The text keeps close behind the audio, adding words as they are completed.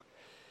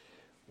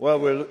Well,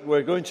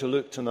 we're going to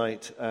look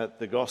tonight at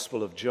the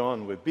Gospel of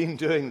John. We've been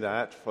doing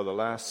that for the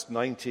last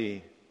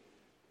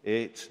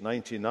 98,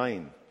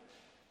 99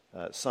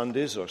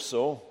 Sundays or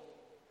so,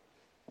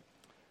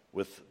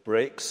 with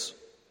breaks.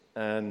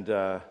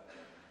 And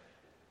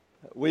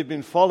we've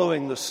been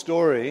following the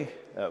story.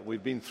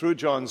 We've been through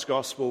John's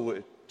Gospel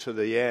to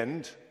the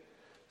end.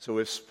 So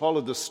we've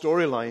followed the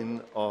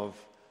storyline of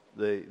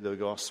the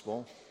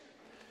Gospel.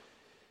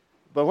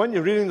 But when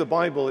you're reading the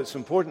Bible, it's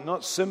important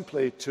not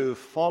simply to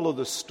follow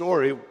the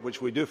story,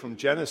 which we do from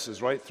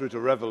Genesis right through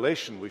to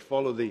Revelation. We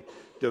follow the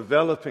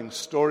developing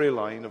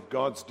storyline of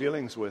God's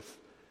dealings with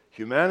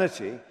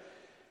humanity.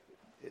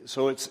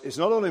 So it's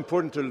not only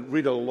important to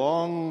read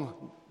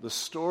along the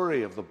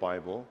story of the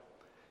Bible,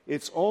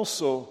 it's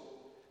also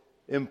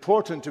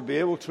important to be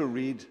able to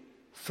read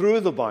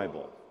through the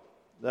Bible.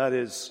 That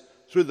is,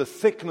 through the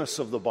thickness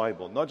of the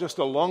Bible, not just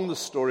along the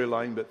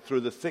storyline, but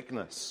through the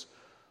thickness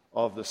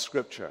of the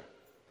Scripture.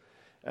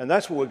 And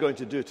that's what we're going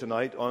to do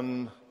tonight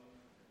on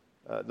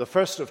the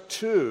first of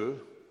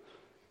two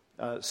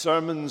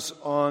sermons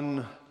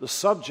on the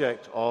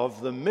subject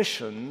of the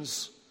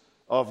missions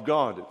of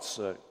God. It's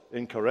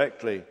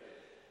incorrectly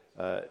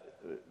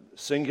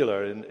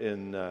singular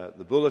in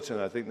the bulletin.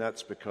 I think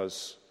that's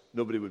because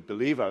nobody would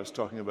believe I was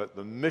talking about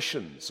the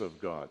missions of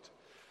God.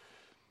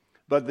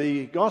 But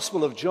the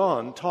Gospel of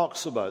John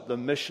talks about the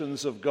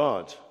missions of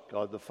God.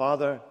 God the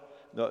Father,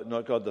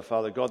 not God the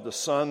Father, God the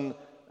Son,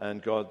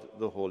 and God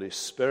the Holy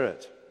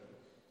Spirit.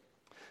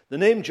 The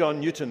name John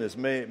Newton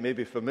may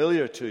be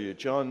familiar to you.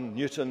 John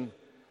Newton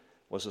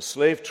was a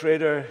slave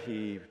trader.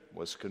 He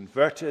was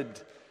converted,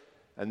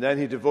 and then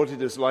he devoted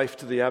his life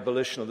to the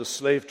abolition of the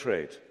slave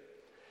trade.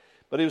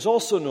 But he was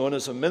also known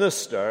as a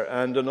minister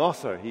and an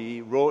author. He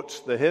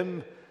wrote the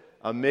hymn,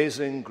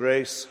 "Amazing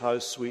Grace, How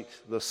Sweet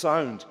the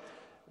Sound."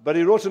 But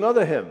he wrote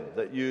another hymn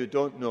that you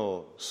don't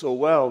know so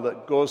well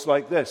that goes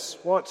like this: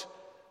 What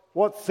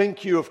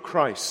think you of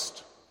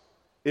Christ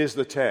is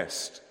the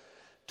test,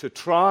 to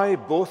try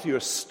both your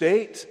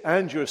state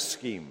and your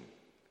scheme.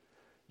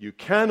 You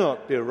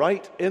cannot be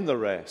right in the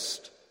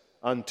rest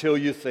until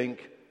you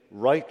think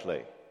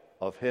rightly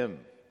of him.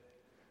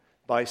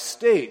 By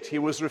state, he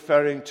was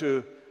referring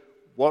to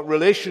what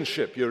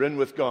relationship you're in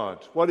with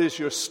God. What is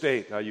your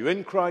state? Are you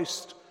in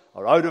Christ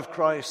or out of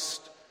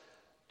Christ?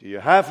 Do you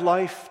have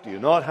life? Do you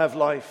not have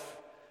life?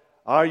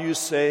 Are you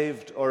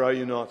saved or are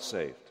you not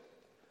saved?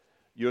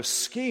 Your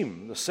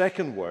scheme, the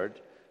second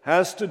word,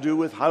 has to do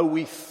with how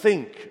we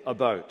think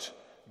about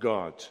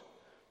God,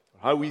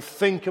 how we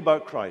think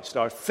about Christ.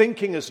 Our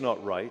thinking is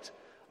not right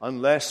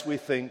unless we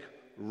think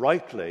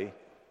rightly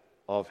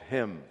of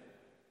him.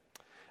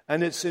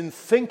 And it's in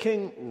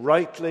thinking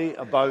rightly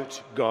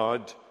about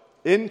God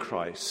in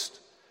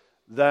Christ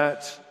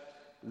that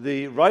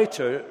the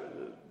writer,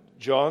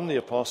 John the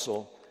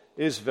Apostle,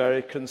 is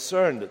very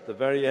concerned. At the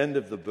very end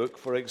of the book,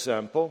 for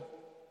example,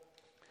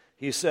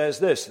 he says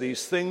this: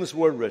 "These things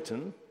were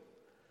written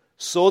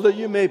so that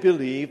you may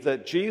believe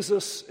that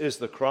Jesus is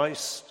the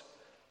Christ,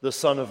 the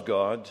Son of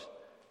God,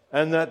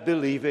 and that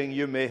believing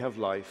you may have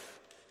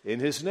life in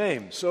his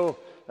name." So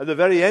at the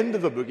very end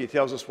of the book, he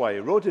tells us why he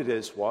wrote it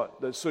is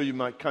what? That so you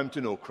might come to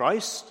know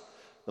Christ,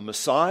 the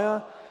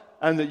Messiah,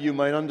 and that you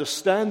might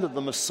understand that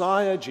the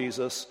Messiah,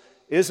 Jesus,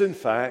 is in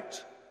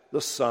fact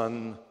the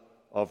Son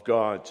of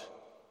God.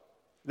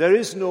 There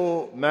is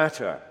no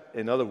matter,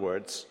 in other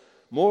words,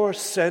 more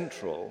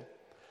central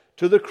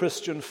to the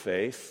Christian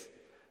faith,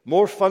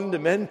 more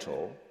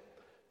fundamental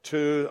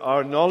to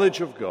our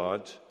knowledge of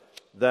God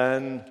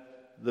than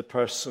the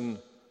person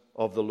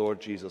of the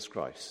Lord Jesus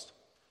Christ.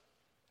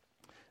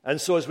 And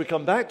so as we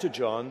come back to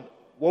John,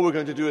 what we're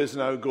going to do is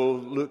now go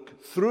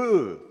look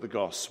through the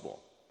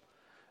gospel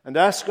and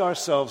ask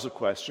ourselves a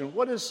question: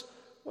 what has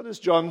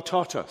John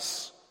taught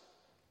us?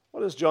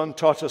 What has John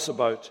taught us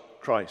about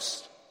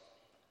Christ?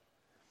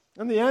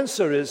 And the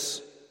answer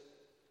is,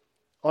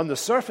 on the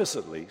surface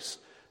at least,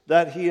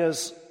 that he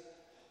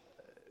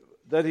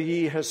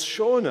has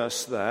shown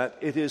us that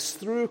it is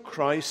through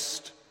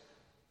Christ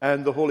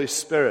and the Holy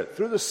Spirit,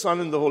 through the Son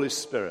and the Holy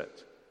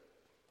Spirit,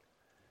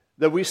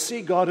 that we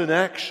see God in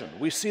action.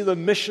 We see the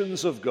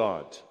missions of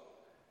God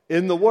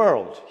in the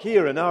world,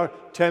 here in our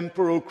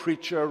temporal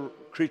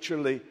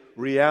creaturely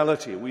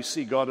reality. We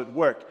see God at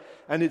work.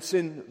 And it's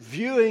in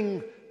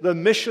viewing the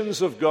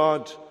missions of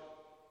God,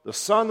 the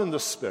Son and the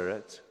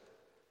Spirit,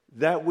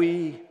 that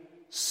we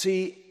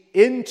see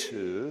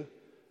into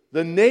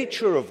the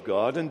nature of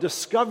God and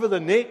discover the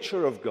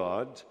nature of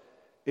God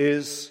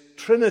is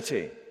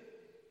Trinity.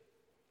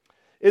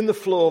 In the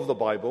flow of the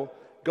Bible,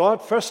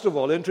 God first of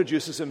all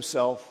introduces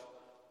himself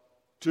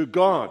to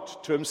God,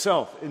 to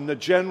himself in the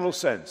general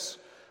sense.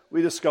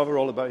 We discover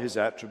all about his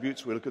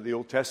attributes. We look at the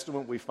Old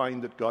Testament, we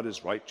find that God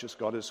is righteous,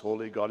 God is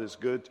holy, God is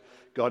good,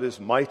 God is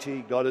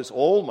mighty, God is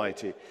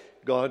almighty,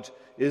 God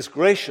is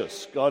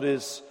gracious, God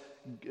is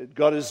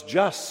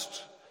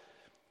just.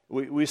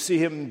 We see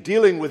him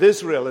dealing with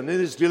Israel, and in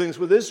his dealings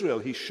with Israel,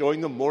 he's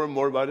showing them more and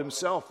more about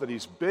himself, that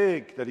he's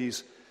big, that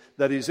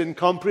he's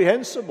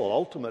incomprehensible,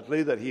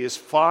 ultimately, that he is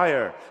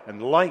fire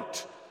and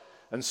light,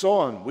 and so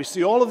on. We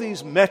see all of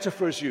these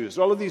metaphors used,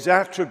 all of these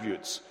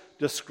attributes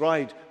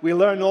described. We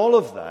learn all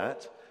of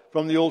that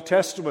from the Old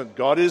Testament.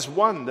 God is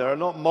one. There are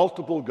not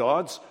multiple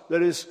gods.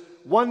 There is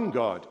one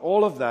God.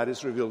 All of that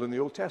is revealed in the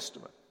Old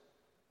Testament.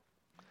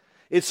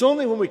 It's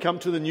only when we come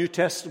to the New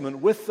Testament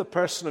with the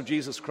person of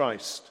Jesus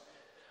Christ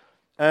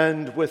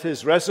and with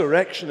his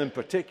resurrection in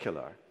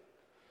particular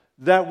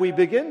that we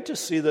begin to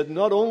see that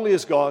not only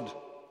is God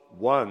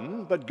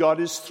one, but God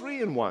is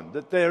three in one,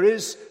 that there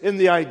is in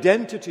the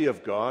identity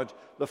of God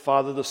the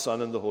Father, the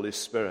Son, and the Holy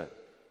Spirit.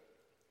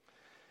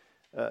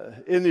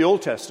 In the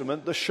Old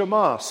Testament, the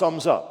Shema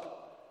sums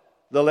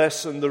up the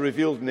lesson, the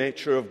revealed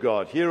nature of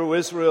God. Hear, O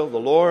Israel, the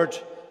Lord,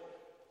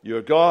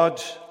 your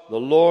God, the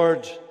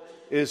Lord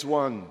is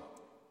one.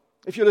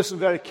 If you listen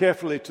very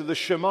carefully to the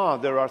Shema,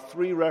 there are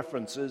three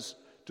references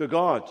to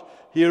God.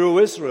 Hear, O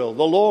Israel,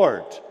 the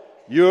Lord,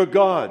 your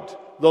God,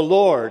 the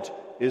Lord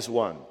is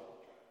one.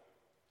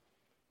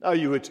 Now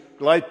you would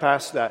glide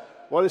past that.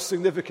 What is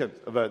significant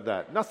about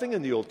that? Nothing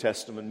in the Old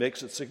Testament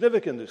makes it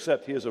significant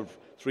except here's a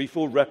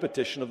threefold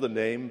repetition of the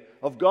name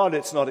of God.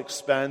 It's not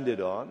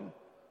expanded on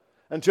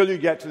until you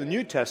get to the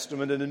New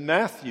Testament. And in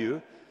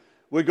Matthew,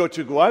 we're going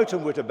to go out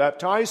and we're to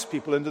baptize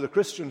people into the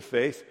Christian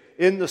faith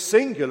in the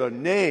singular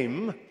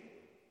name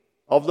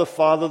of the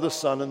Father, the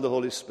Son, and the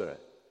Holy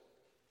Spirit.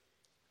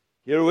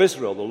 Hear, O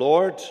Israel, the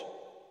Lord,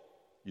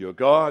 your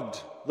God,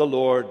 the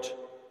Lord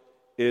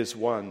is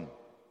one.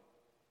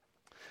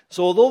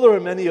 So although there are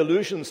many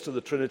allusions to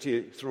the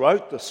Trinity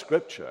throughout the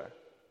Scripture,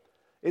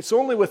 it's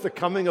only with the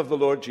coming of the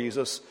Lord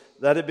Jesus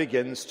that it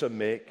begins to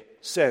make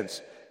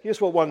sense.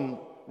 Here's what one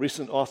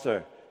recent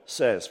author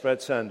says,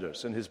 Fred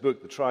Sanders, in his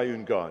book, The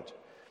Triune God.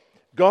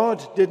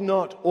 God did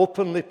not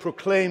openly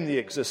proclaim the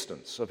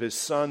existence of his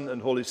Son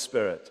and Holy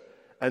Spirit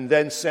and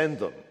then send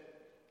them,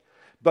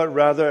 but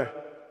rather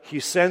he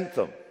sent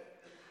them.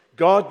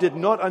 God did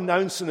not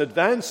announce in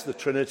advance the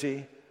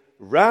Trinity,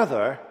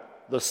 rather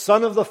the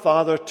Son of the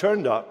Father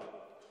turned up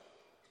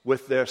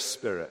with their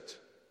Spirit.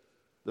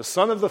 The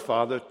Son of the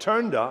Father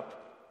turned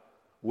up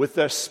with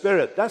their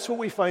Spirit. That's what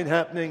we find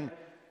happening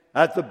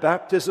at the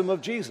baptism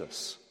of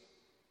Jesus.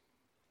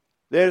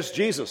 There's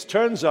Jesus,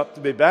 turns up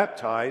to be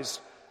baptized,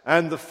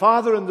 and the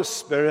Father and the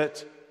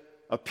Spirit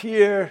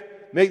appear,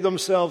 make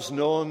themselves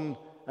known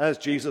as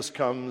Jesus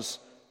comes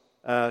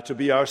to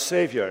be our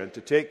Savior and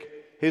to take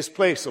his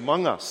place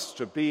among us,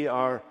 to be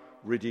our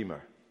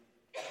Redeemer.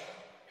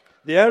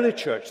 The early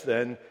church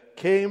then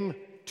came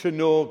to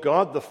know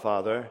God the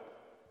Father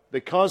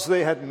because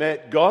they had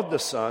met God the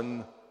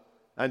Son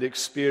and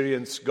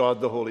experienced God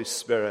the Holy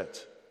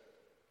Spirit.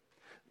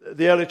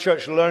 The early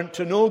church learned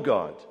to know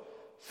God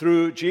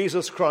through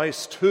Jesus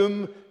Christ,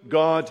 whom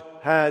God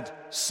had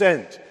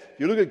sent. If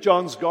you look at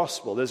John's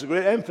Gospel, there's a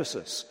great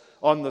emphasis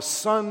on the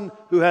Son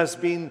who has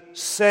been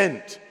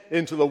sent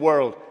into the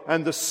world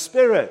and the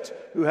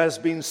Spirit who has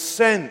been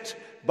sent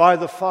by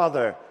the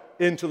Father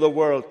into the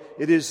world.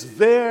 It is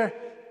their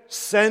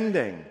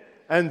sending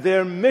and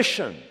their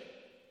mission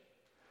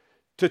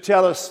to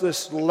tell us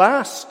this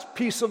last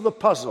piece of the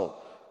puzzle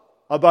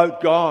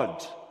about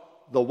God,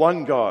 the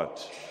one God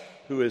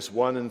who is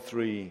one in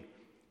three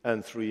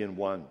and three in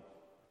one.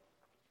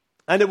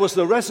 And it was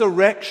the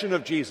resurrection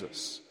of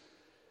Jesus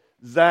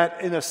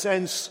that, in a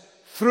sense,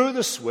 threw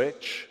the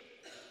switch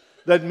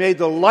that made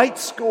the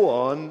lights go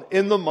on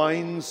in the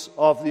minds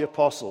of the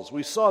apostles.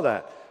 We saw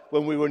that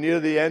when we were near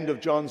the end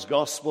of John's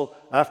Gospel.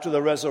 After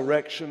the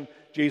resurrection,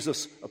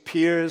 Jesus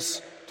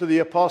appears to the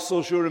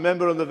apostles. You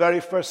remember on the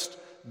very first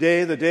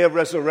day, the day of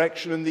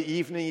resurrection, in the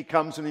evening, he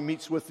comes and he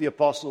meets with the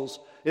apostles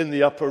in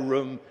the upper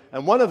room.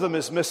 And one of them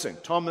is missing.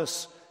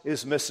 Thomas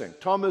is missing.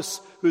 Thomas,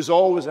 who's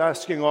always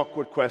asking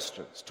awkward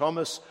questions.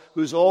 Thomas,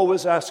 who's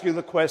always asking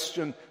the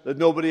question that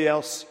nobody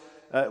else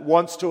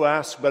wants to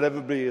ask, but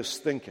everybody is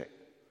thinking.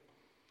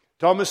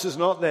 Thomas is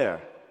not there.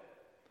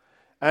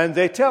 And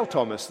they tell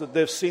Thomas that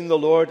they've seen the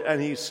Lord,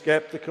 and he's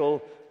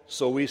skeptical.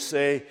 So we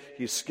say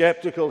he's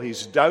skeptical,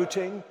 he's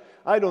doubting.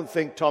 I don't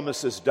think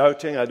Thomas is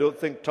doubting. I don't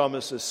think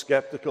Thomas is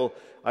skeptical.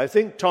 I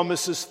think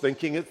Thomas is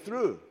thinking it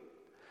through.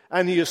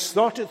 And he has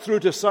thought it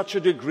through to such a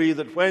degree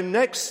that when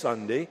next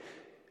Sunday,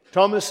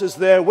 Thomas is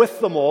there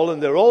with them all,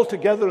 and they're all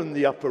together in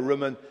the upper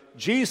room, and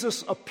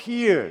Jesus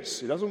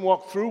appears. He doesn't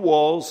walk through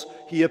walls.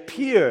 He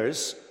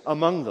appears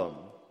among them.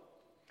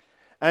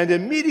 And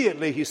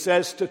immediately he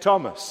says to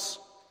Thomas,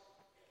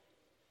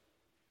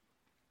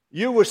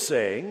 you were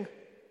saying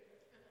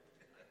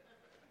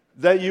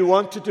that you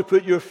wanted to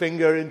put your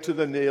finger into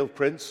the nail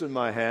prints in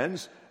my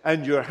hands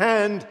and your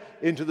hand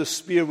into the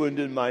spear wound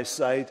in my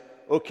side.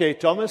 Okay,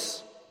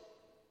 Thomas,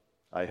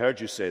 I heard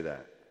you say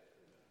that.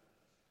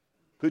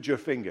 Put your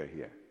finger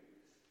here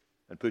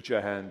and put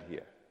your hand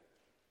here.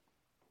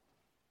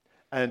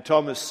 And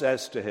Thomas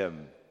says to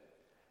him,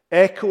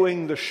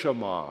 echoing the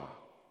Shema,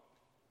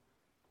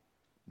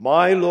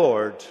 my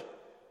Lord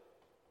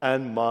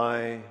and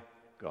my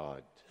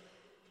God.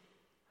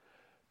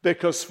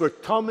 Because for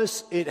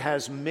Thomas, it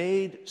has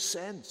made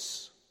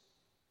sense.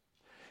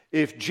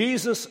 If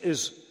Jesus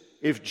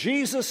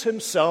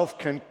himself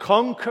can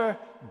conquer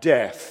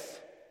death,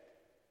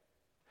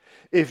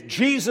 If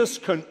Jesus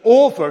can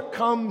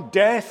overcome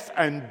death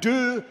and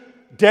do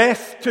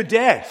death to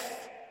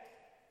death,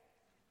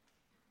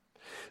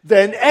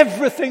 then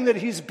everything that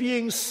he's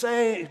been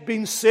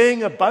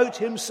saying about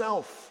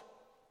himself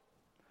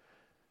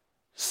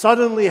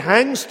suddenly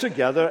hangs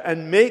together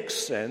and makes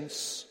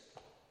sense.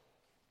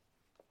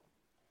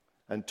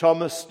 And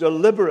Thomas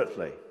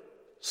deliberately,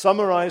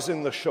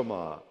 summarizing the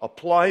Shema,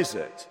 applies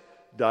it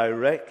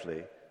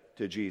directly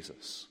to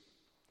Jesus.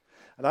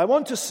 And I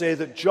want to say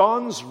that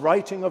John's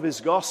writing of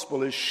his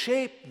gospel is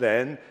shaped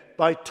then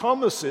by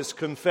Thomas's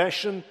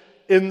confession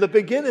in the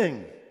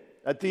beginning,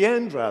 at the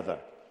end rather.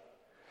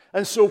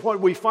 And so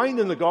what we find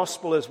in the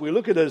gospel as we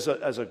look at it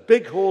as a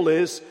big whole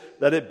is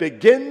that it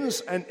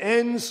begins and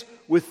ends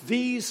with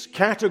these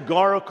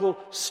categorical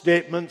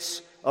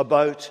statements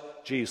about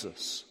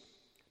Jesus.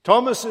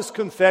 Thomas's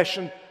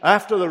confession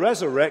after the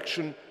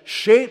resurrection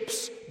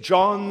shapes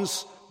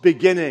John's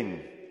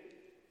beginning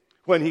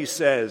when he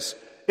says,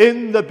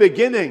 "In the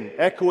beginning,"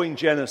 echoing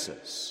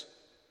Genesis,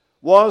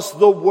 "was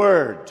the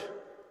Word,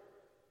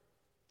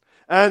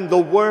 and the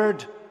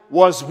Word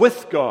was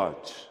with God,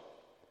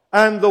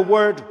 and the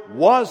Word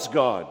was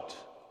God."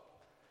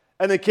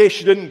 And in case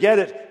you didn't get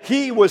it,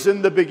 he was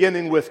in the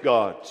beginning with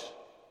God.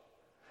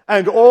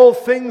 And all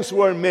things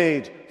were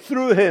made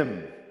through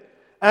him,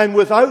 and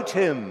without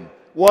him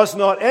was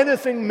not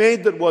anything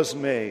made that was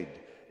made.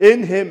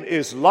 In him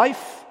is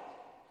life,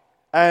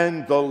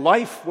 and the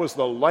life was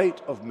the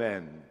light of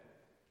men.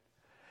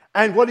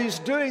 And what he's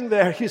doing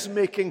there, he's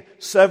making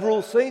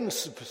several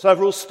things,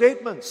 several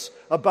statements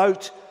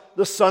about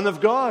the Son of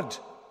God.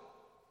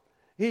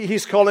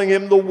 He's calling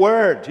him the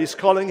Word. He's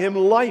calling him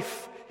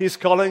life. He's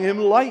calling him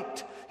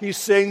light. He's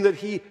saying that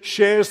he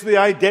shares the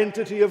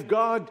identity of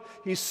God.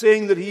 He's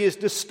saying that he is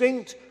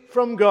distinct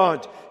from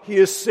God. He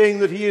is saying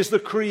that he is the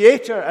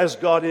creator as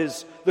God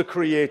is the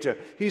creator.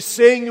 He's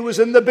saying he was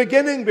in the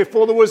beginning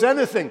before there was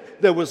anything.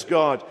 There was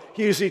God.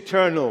 He is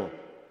eternal.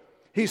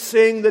 He's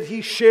saying that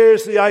he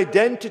shares the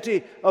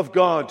identity of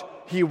God.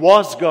 He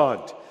was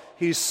God.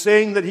 He's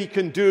saying that he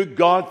can do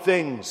God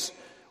things.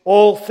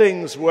 All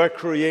things were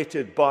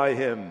created by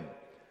him.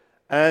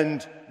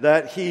 And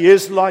that he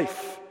is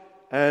life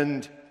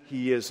and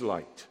he is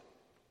light.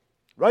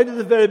 Right at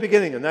the very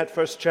beginning, in that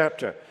first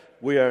chapter,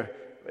 we are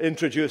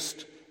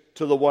introduced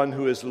to the one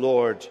who is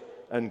Lord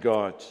and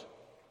God.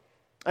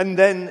 And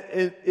then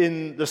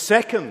in the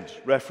second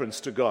reference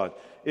to God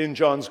in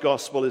John's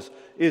Gospel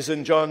is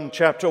in John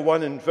chapter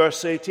 1 and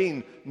verse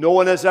 18. No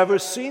one has ever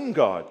seen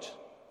God.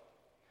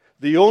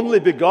 The only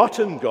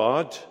begotten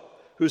God,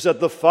 who's at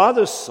the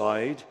Father's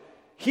side,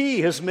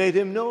 he has made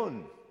him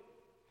known.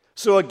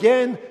 So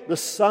again, the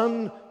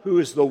Son, who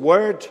is the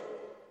Word,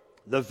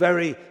 the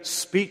very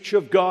speech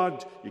of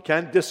God. You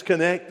can't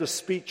disconnect the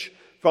speech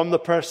from the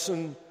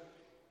person.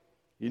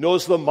 He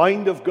knows the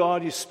mind of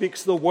God. He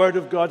speaks the Word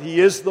of God. He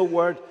is the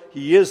Word.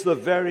 He is the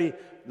very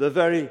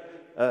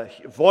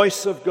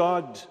voice of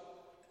God.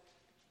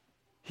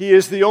 He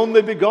is the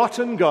only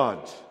begotten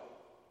God.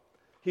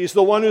 He's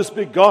the one who's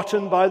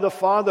begotten by the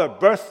Father,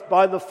 birthed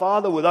by the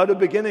Father without a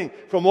beginning,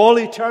 from all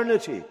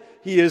eternity.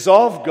 He is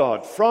of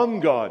God, from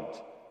God,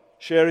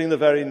 sharing the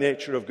very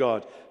nature of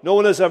God. No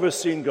one has ever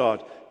seen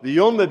God.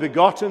 The only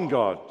begotten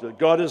God that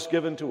God has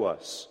given to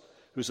us,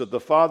 who's at the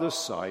Father's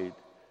side,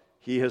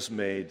 he has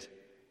made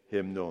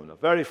him known. A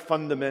very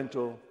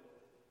fundamental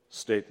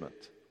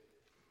statement.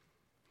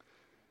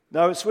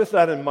 Now, it's with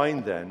that in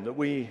mind, then, that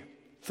we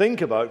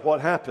think about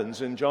what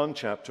happens in John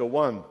chapter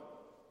 1.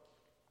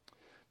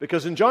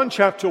 Because in John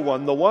chapter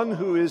 1, the one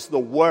who is the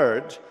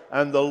Word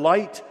and the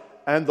light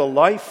and the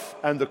life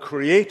and the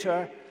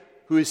Creator,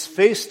 who is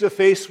face to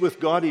face with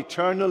God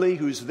eternally,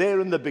 who's there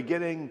in the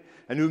beginning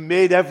and who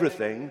made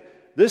everything,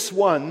 this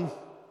one,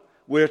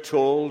 we're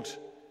told,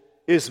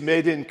 is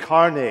made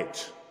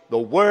incarnate. The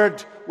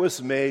Word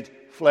was made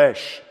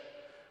flesh.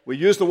 We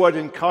use the word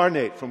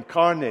incarnate from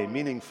carne,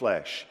 meaning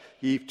flesh.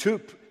 He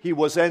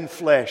was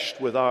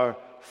enfleshed with our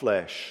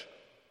flesh.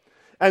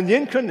 And the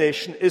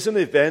incarnation is an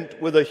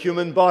event with a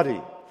human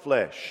body,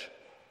 flesh.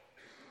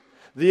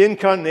 The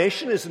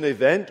incarnation is an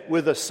event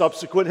with a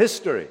subsequent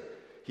history.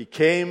 He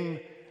came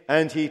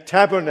and he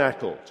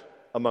tabernacled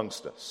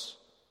amongst us.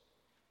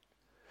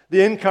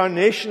 The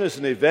incarnation is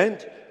an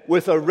event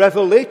with a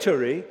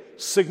revelatory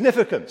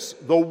significance.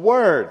 The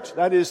Word,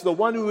 that is, the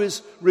one who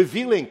is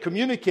revealing,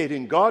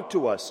 communicating God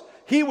to us,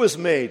 he was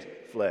made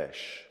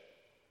flesh.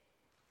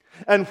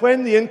 And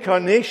when the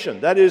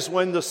incarnation, that is,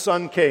 when the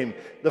Son came,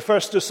 the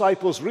first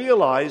disciples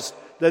realized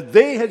that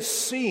they had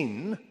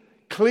seen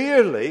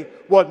clearly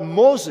what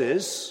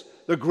Moses,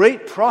 the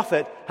great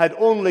prophet, had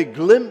only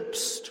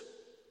glimpsed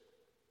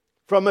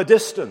from a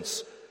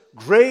distance.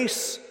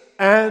 Grace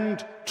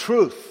and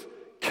truth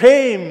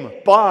came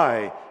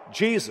by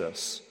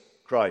Jesus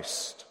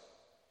Christ.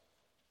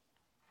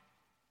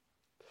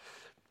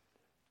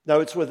 Now,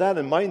 it's with that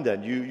in mind,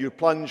 then, you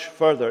plunge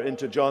further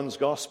into John's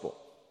Gospel.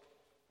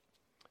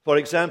 For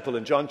example,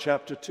 in John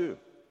chapter 2,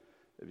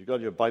 if you've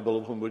got your Bible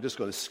open, we're just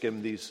going to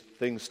skim these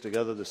things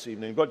together this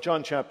evening. You've got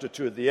John chapter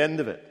 2 at the end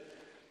of it.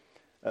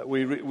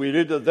 We read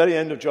at the very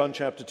end of John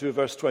chapter 2,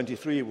 verse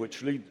 23,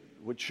 which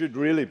should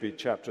really be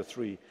chapter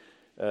 3,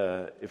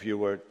 if you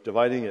were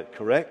dividing it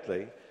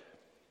correctly.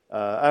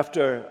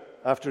 After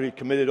he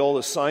committed all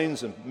the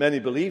signs, and many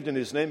believed in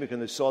his name because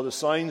they saw the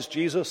signs,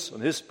 Jesus,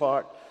 on his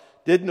part,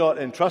 did not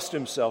entrust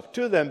himself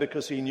to them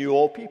because he knew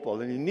all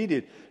people, and he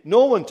needed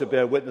no one to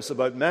bear witness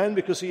about man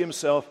because he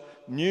himself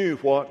knew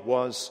what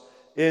was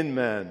in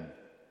man.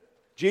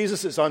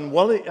 Jesus is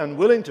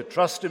unwilling to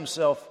trust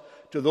himself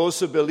to those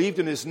who believed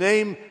in his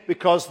name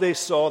because they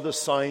saw the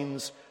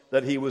signs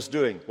that he was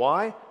doing.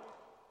 Why?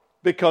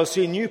 Because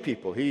he knew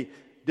people. He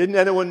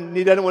didn't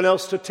need anyone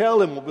else to tell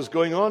him what was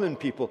going on in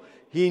people.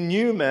 He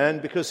knew man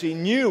because he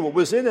knew what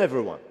was in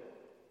everyone.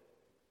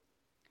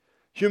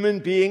 Human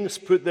beings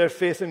put their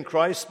faith in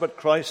Christ, but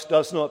Christ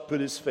does not put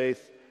his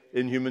faith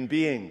in human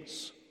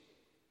beings.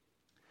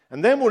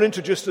 And then we're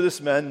introduced to this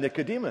man,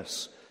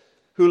 Nicodemus,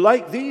 who,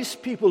 like these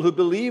people who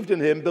believed in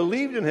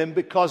him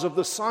because of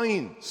the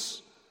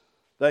signs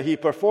that he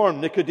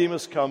performed.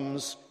 Nicodemus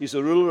comes, he's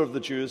a ruler of the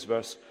Jews,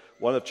 verse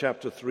 1 of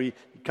chapter 3.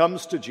 He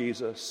comes to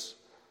Jesus,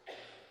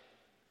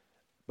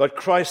 but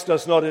Christ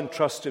does not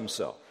entrust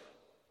himself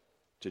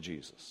to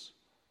Jesus.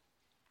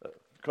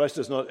 Christ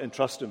does not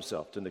entrust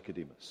himself to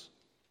Nicodemus.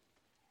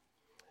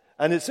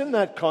 And it's in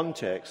that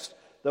context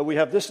that we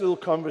have this little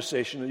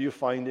conversation that you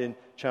find in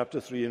chapter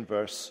 3 and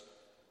verse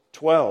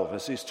 12,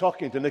 as he's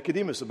talking to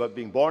Nicodemus about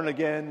being born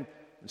again,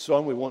 and so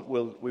on. We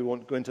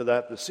won't go into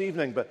that this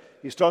evening, but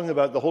he's talking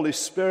about the Holy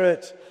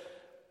Spirit,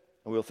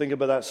 and we'll think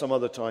about that some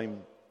other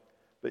time.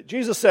 But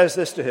Jesus says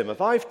this to him: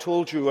 if I've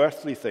told you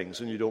earthly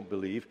things and you don't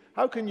believe,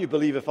 how can you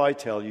believe if I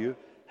tell you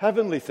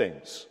heavenly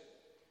things?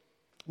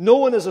 No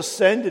one has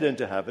ascended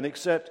into heaven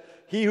except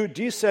he who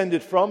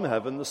descended from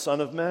heaven, the Son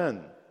of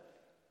Man.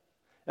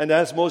 And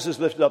as Moses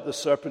lifted up the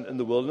serpent in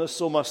the wilderness,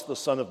 so must the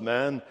Son of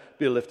Man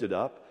be lifted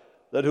up,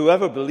 that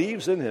whoever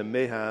believes in him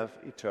may have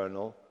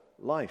eternal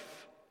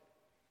life.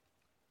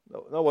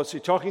 Now, what's he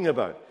talking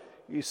about?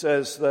 He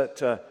says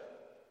that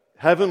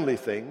heavenly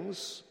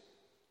things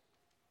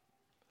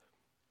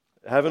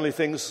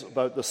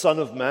about the Son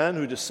of Man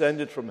who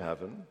descended from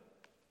heaven,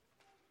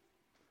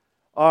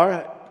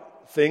 are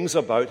things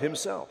about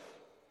himself.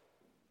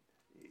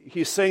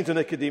 He's saying to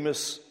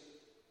Nicodemus,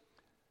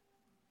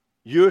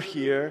 you're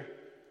here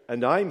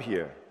and I'm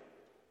here,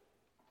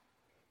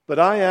 but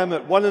I am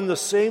at one and the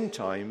same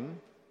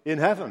time in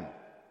heaven.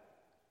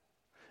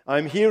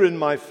 I'm here in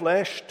my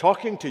flesh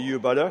talking to you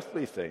about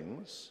earthly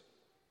things,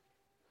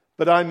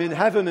 but I'm in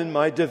heaven in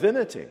my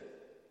divinity.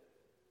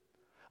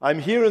 I'm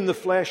here in the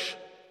flesh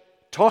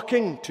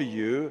talking to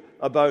you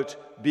about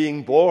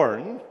being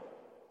born.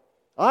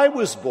 I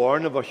was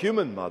born of a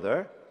human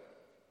mother,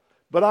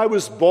 but I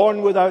was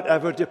born without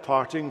ever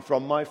departing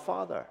from my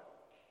Father.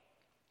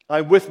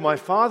 I'm with my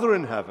Father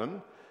in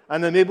heaven,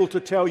 and I'm able to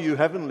tell you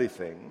heavenly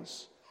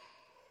things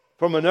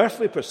from an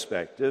earthly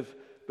perspective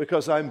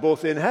because I'm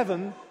both in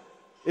heaven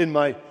in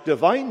my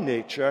divine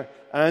nature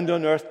and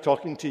on earth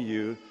talking to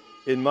you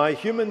in my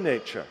human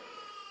nature.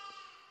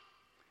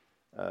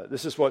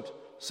 This is what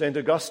St.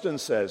 Augustine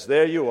says.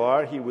 There you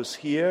are. He was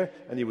here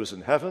and he was in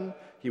heaven.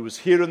 He was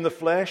here in the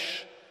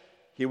flesh.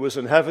 He was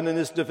in heaven in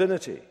his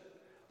divinity.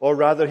 Or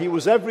rather, he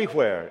was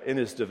everywhere in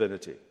his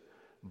divinity.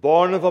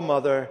 Born of a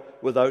mother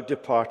without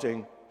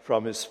departing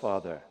from his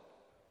Father.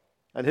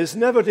 And his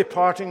never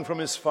departing from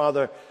his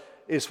Father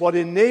is what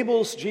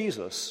enables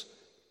Jesus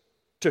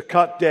to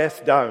cut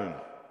death down.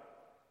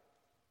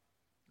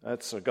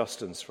 That's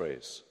Augustine's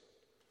phrase.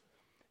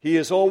 He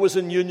is always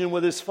in union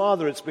with his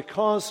Father. It's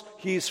because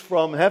he's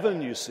from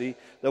heaven, you see,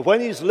 that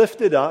when he's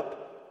lifted up,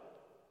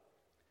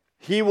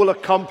 he will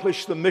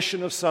accomplish the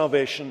mission of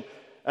salvation,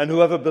 and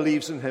whoever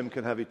believes in him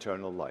can have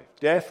eternal life.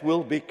 Death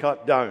will be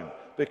cut down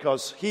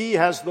because he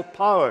has the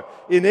power,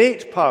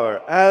 innate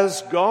power,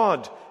 as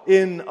God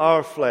in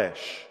our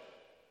flesh,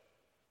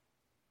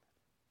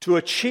 to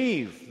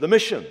achieve the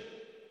mission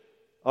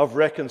of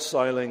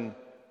reconciling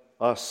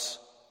us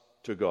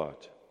to God.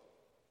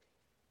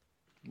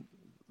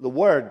 The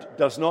Word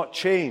does not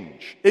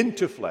change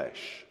into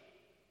flesh.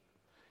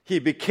 He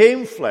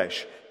became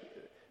flesh.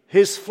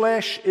 His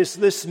flesh is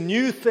this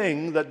new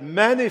thing that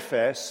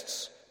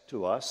manifests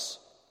to us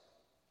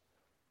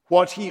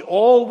what he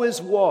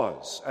always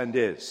was and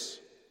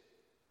is,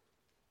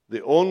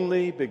 the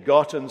only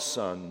begotten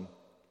Son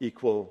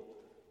equal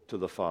to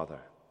the Father.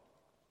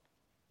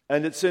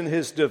 And it's in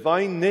his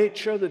divine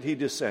nature that he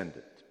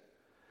descended.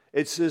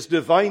 It's his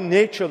divine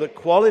nature that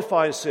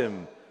qualifies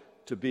him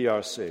to be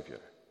our Savior.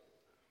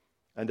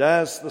 And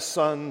as the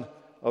Son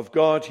of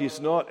God, he's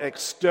not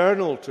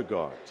external to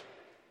God.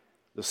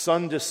 The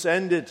Son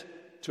descended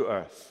to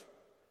earth,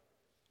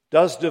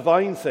 does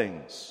divine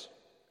things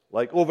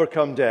like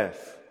overcome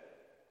death,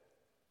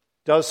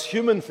 does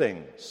human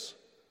things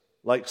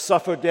like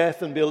suffer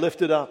death and be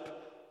lifted up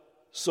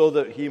so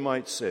that he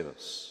might save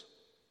us.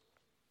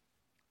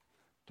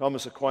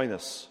 Thomas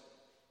Aquinas,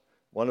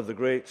 one of the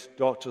great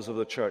doctors of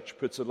the church,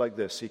 puts it like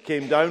this: he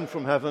came down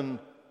from heaven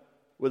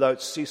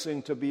without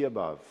ceasing to be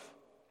above,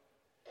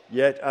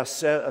 yet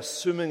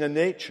assuming a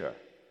nature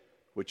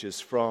which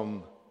is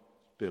from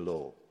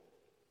below.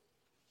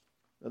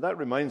 Now that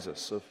reminds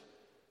us of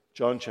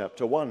John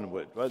chapter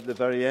 1, at the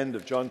very end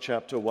of John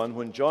chapter 1,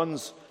 when John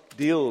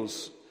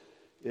deals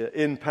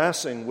in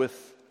passing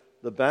with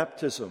the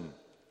baptism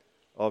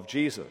of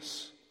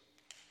Jesus.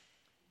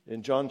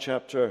 In John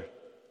chapter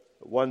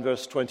 1,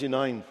 verse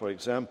 29, for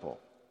example,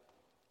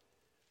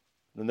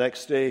 the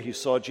next day he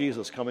saw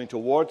Jesus coming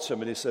towards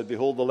him, and he said,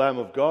 "Behold the Lamb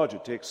of God who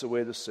takes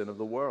away the sin of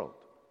the world."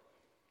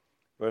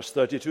 Verse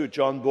 32,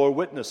 John bore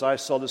witness, "I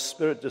saw the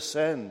Spirit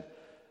descend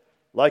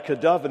like a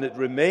dove, and it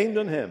remained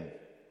on him."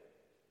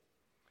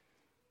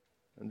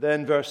 And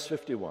then verse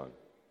 51,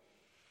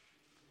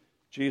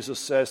 Jesus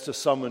says to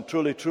someone,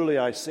 "Truly, truly,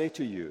 I say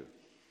to you,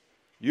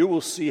 you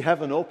will see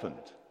heaven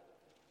opened,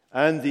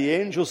 and the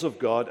angels of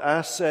God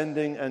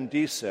ascending and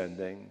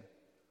descending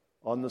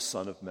on the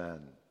Son of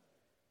Man."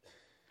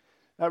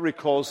 That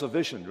recalls a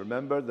vision,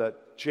 remember,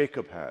 that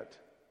Jacob had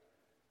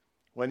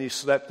when he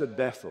slept at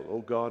Bethel. "O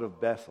God of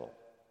Bethel,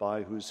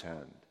 by whose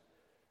hand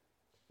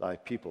thy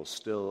people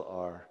still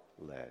are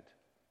led."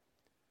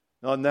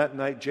 Now, on that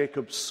night,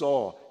 Jacob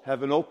saw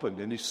heaven opened,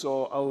 and he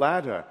saw a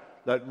ladder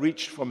that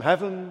reached from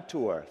heaven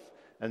to earth,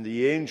 and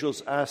the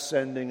angels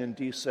ascending and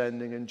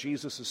descending. And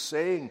Jesus is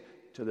saying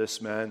to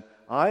this man,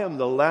 "I am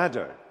the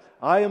ladder.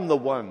 I am the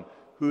one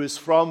who is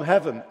from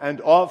heaven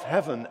and of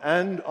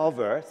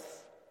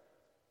earth,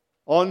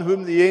 on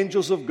whom the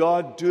angels of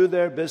God do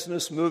their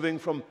business, moving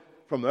from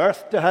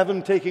earth to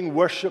heaven, taking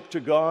worship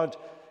to God,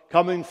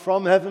 coming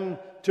from heaven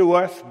to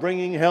earth,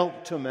 bringing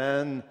help to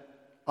man.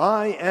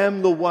 I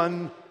am the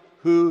one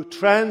who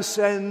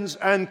transcends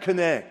and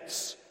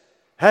connects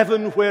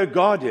heaven where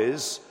God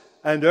is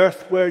and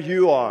earth where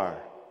you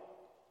are."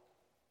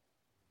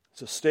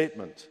 It's a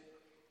statement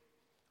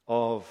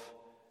of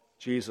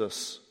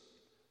Jesus,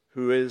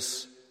 who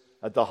is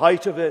at the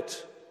height of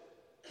it,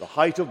 the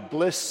height of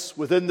bliss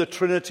within the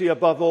Trinity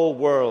above all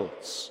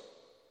worlds.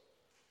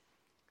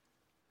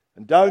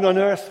 And down on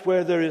earth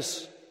where there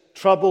is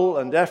trouble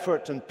and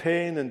effort and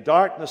pain and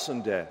darkness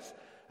and death,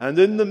 and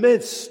in the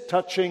midst,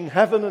 touching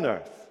heaven and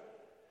earth,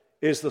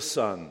 is the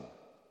Son,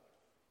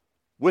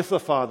 with the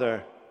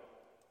Father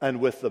and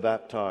with the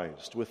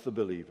baptized, with the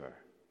believer.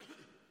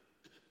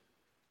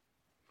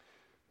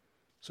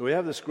 So we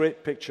have this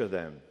great picture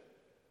then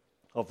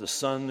of the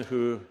Son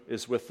who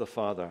is with the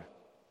Father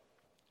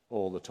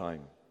all the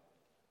time.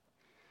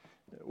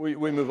 We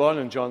move on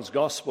in John's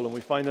Gospel, and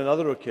we find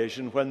another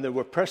occasion when they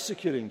were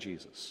persecuting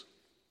Jesus.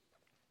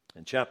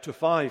 In chapter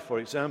 5, for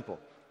example.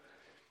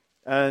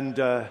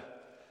 And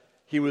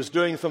he was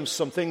doing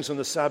some things on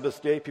the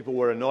Sabbath day. People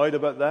were annoyed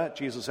about that.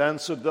 Jesus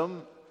answered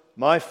them,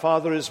 "My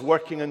Father is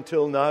working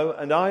until now,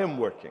 and I am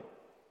working."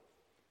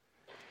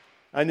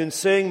 And in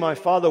saying, "My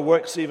Father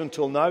works even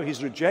till now,"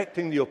 he's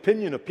rejecting the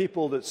opinion of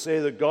people that say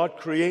that God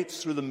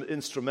creates through the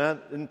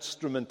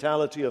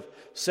instrumentality of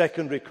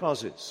secondary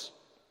causes.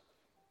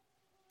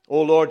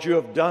 "O Lord, you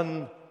have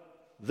done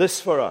this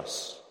for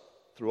us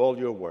through all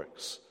your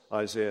works,"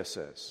 Isaiah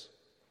says.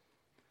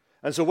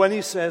 And so when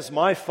he says,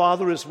 "My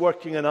Father is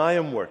working and I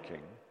am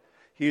working,"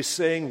 he's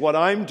saying what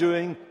I'm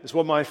doing is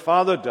what my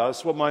Father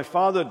does. What my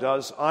Father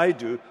does, I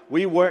do.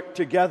 We work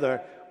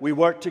together. We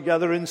work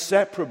together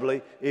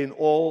inseparably in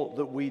all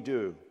that we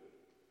do.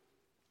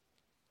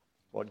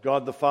 What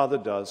God the Father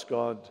does,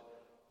 God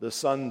the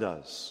Son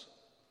does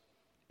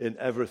in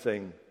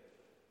everything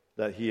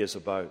that he is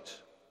about.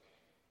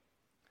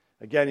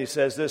 Again, he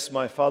says this,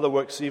 "My Father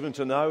works even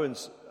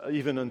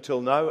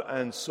until now,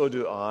 and so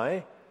do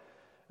I."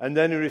 And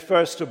then he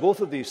refers to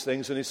both of these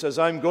things, and he says,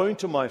 "I'm going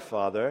to my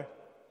Father."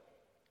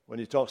 When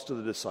he talks to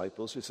the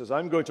disciples, he says,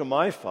 "I'm going to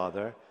my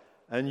Father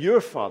and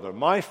your Father,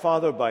 my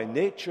Father by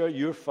nature,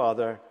 your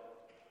Father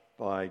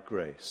by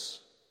grace."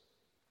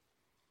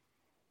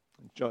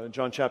 In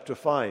John chapter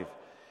 5,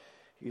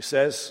 he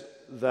says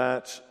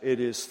that it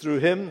is through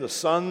him, the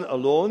Son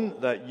alone,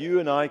 that you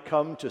and I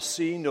come to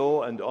see,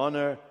 know, and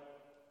honor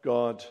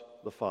God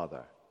the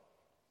Father.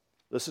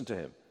 Listen to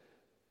him.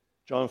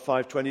 John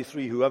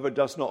 5:23, "Whoever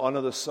does not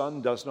honor the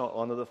Son does not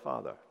honor the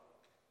Father.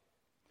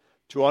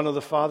 To honor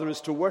the Father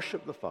is to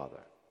worship the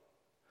Father.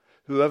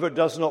 Whoever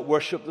does not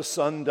worship the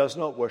Son does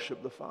not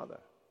worship the Father."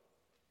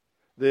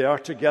 They are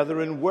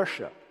together in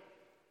worship.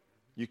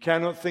 You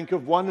cannot think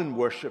of one and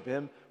worship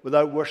him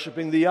without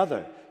worshiping the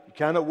other. You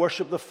cannot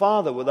worship the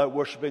Father without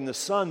worshiping the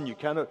Son. You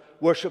cannot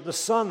worship the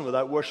Son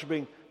without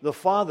worshiping the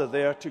Father.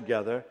 They are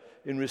together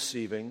in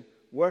receiving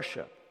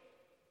worship.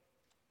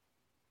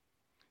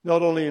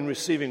 Not only in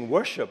receiving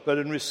worship, but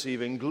in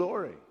receiving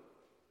glory.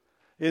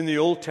 In the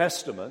Old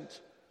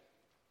Testament,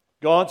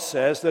 God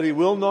says that he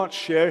will not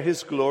share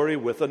his glory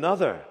with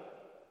another.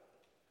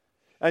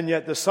 And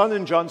yet the Son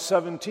in John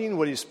 17,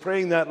 when he's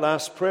praying that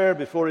last prayer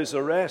before his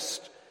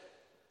arrest,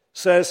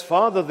 says,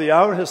 "Father, the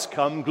hour has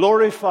come.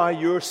 Glorify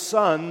your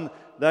Son,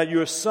 that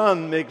your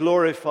Son may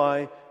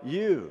glorify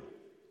you."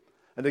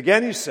 And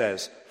again he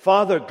says,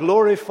 "Father,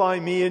 glorify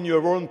me in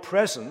your own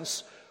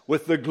presence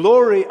with the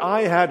glory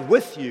I had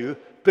with you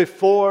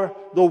before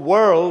the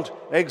world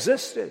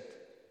existed."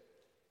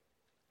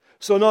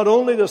 So not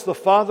only does the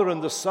Father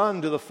and the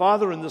Son, do the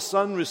Father and the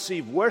Son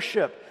receive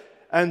worship,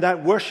 and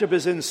that worship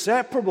is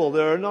inseparable.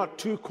 There are not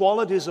two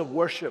qualities of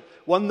worship,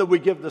 one that we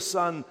give the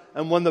Son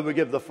and one that we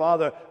give the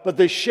Father, but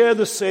they share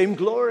the same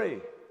glory.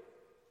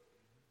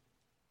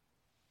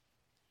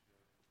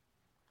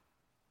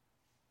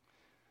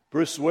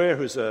 Bruce Ware,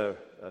 who's a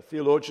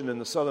theologian in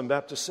the Southern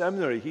Baptist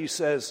Seminary, he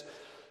says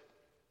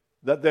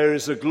that there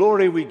is a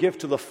glory we give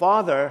to the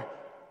Father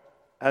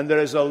and there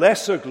is a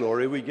lesser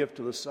glory we give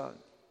to the Son.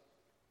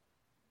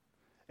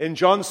 In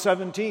John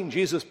 17,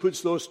 Jesus puts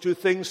those two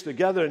things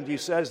together and he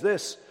says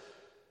this,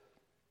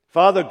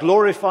 Father,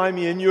 glorify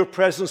me in your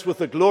presence with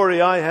the glory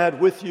I had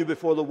with you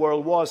before the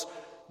world was.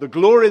 The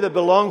glory that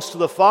belongs to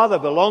the Father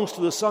belongs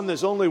to the Son.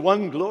 There's only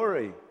one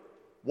glory,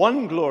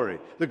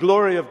 the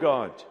glory of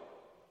God.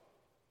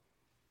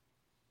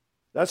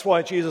 That's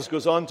why Jesus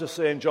goes on to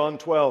say in John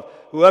 12,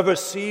 whoever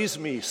sees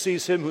me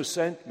sees him who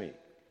sent me.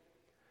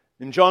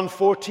 In John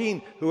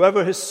 14,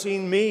 whoever has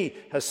seen me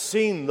has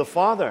seen the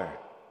Father.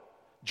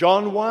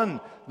 John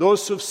 1,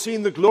 those who have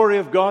seen the glory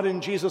of God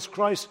in Jesus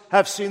Christ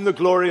have seen the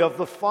glory of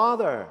the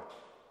Father.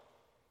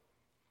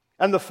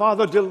 And the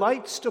Father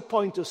delights to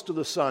point us to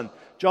the Son.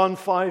 John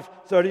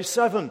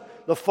 5:37,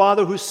 the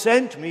Father who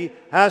sent me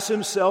has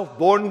himself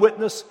borne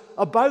witness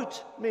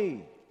about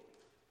me.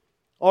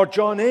 Or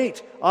John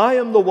 8, I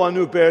am the one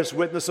who bears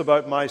witness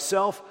about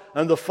myself,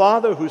 and the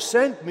Father who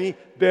sent me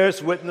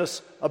bears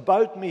witness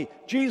about me.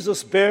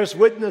 Jesus bears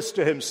witness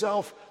to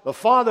himself. The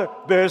Father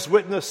bears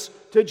witness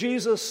to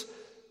Jesus.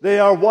 They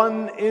are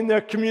one in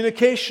their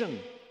communication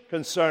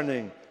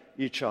concerning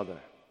each other.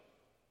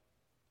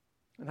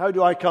 And how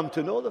do I come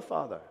to know the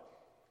Father?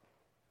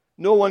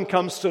 No one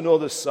comes to know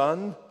the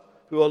Son,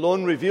 who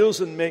alone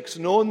reveals and makes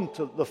known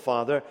to the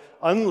Father,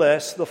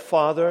 unless the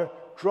Father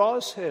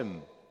draws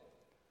him.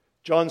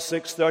 John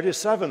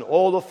 6:37,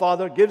 all the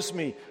Father gives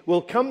me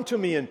will come to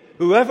me, and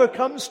whoever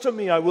comes to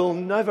me I will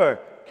never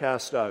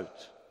cast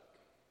out.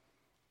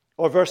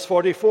 Or verse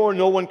 44,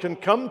 no one can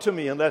come to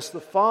me unless the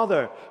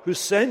Father who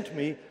sent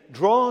me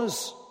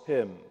draws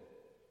him.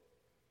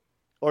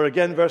 Or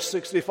again, verse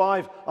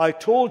 65, I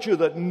told you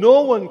that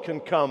no one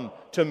can come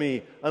to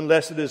me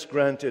unless it is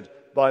granted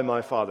by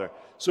my Father.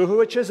 So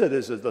which is it?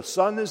 Is it the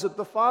Son? Is it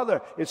the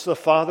Father? It's the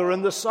Father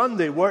and the Son.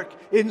 They work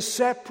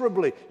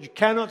inseparably. You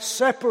cannot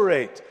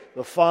separate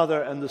the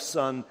Father and the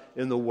Son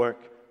in the work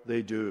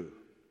they do.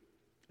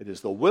 It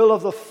is the will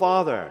of the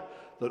Father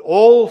that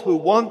all who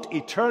want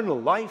eternal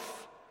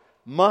life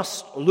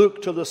must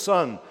look to the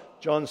Son.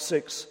 John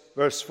 6,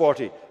 verse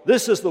 40.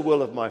 This is the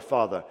will of my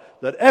Father,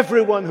 that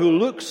everyone who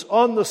looks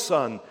on the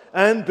Son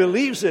and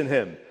believes in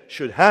him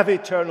should have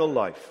eternal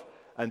life,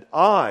 and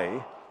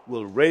I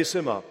will raise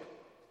him up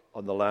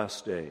on the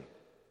last day.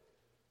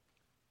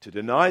 To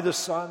deny the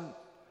Son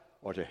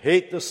or to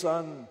hate the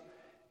Son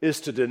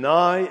is to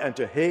deny and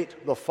to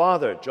hate the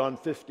Father. John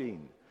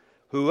 15.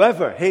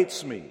 Whoever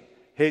hates me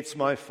hates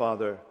my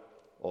Father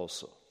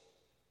also.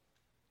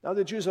 Now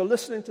the Jews are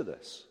listening to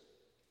this.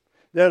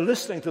 They're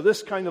listening to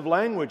this kind of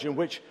language in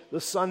which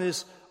the Son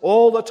is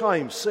all the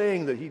time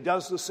saying that he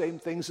does the same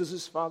things as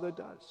his Father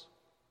does.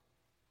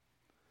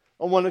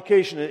 On one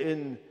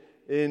occasion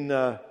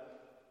they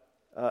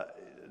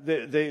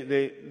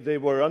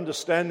were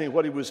understanding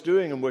what he was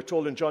doing, and we're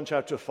told in John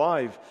chapter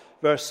 5,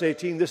 verse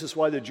 18, this is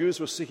why the Jews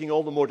were seeking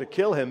all the more to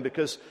kill him,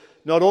 because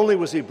not only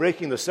was he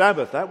breaking the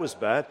Sabbath, that was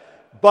bad,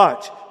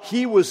 but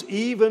he was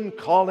even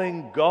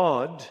calling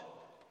God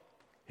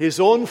his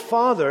own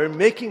Father,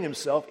 making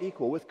himself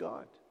equal with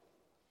God.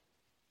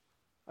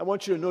 I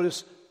want you to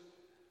notice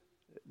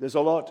there's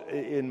a lot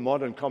in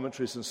modern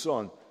commentaries and so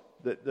on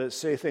that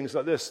say things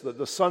like this, that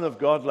the Son of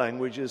God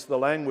language is the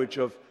language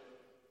of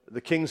the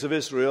kings of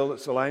Israel.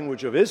 It's the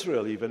language of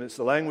Israel even. It's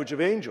the language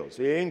of angels.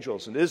 The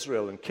angels and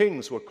Israel and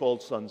kings were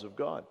called sons of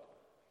God.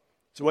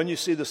 So when you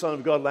see the Son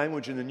of God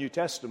language in the New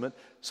Testament,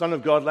 Son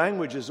of God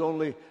language is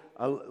only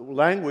a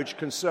language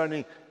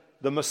concerning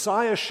the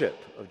messiahship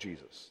of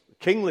Jesus.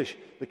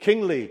 The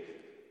kingly,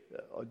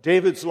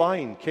 David's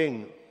line,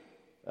 kingly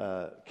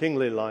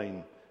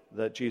line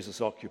that Jesus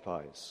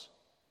occupies.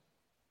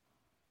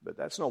 But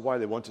that's not why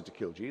they wanted to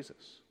kill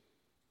Jesus.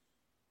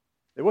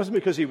 It wasn't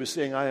because he was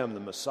saying, I am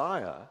the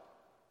Messiah.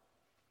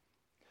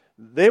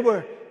 They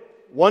were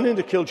wanting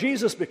to kill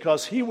Jesus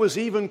because he was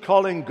even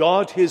calling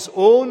God his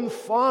own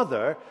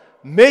Father,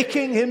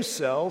 making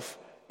himself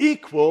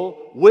equal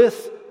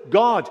with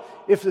God.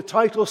 If the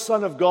title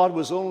Son of God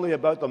was only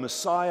about the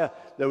Messiah,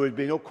 there would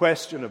be no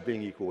question of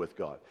being equal with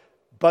God.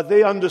 But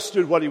they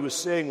understood what he was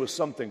saying was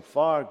something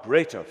far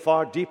greater,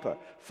 far deeper,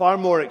 far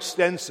more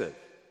extensive.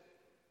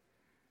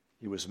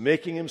 He was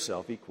making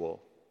himself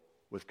equal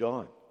with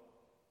God.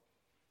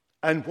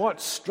 And what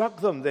struck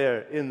them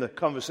there in the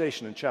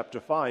conversation in chapter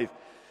 5,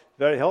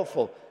 very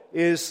helpful,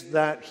 is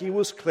that he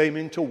was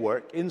claiming to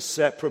work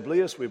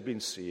inseparably, as we've been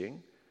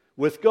seeing,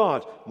 with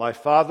God. My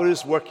Father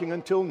is working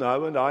until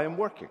now, and I am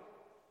working.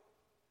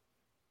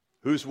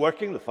 Who's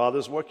working? The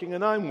Father's working,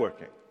 and I'm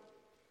working.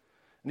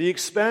 And he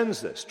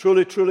expands this.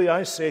 Truly, truly,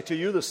 I say to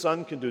you, the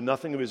Son can do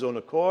nothing of his own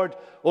accord.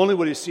 Only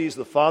what he sees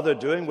the Father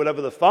doing.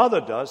 Whatever the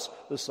Father does,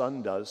 the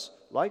Son does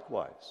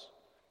likewise.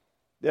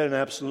 They're in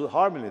absolute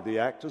harmony. They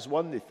act as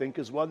one, they think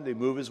as one, they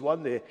move as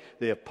one,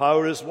 they have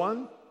power as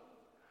one.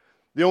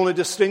 The only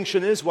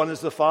distinction is one is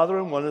the Father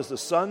and one is the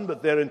Son,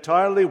 but they're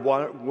entirely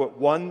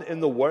one in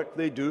the work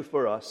they do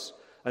for us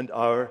and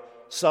our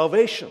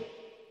salvation.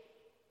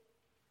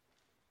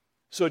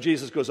 So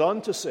Jesus goes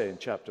on to say in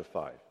chapter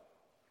 5,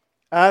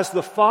 as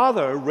the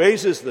Father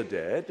raises the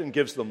dead and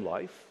gives them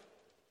life,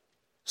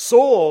 so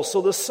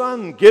also the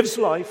Son gives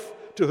life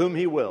to whom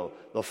he will.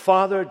 The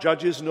Father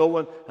judges no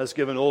one, has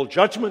given all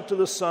judgment to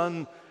the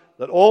Son,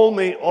 that all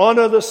may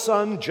honor the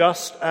Son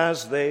just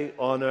as they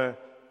honor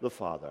the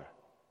Father.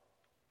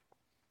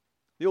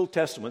 The Old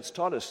Testament's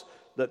taught us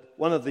that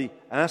one of the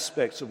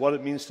aspects of what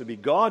it means to be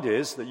God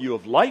is that you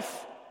have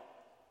life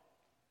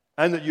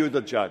and that you're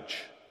the judge.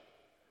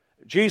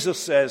 Jesus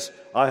says,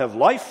 I have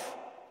life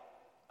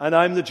and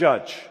I'm the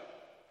judge.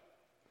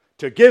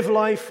 To give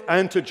life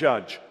and to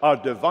judge are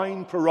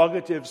divine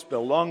prerogatives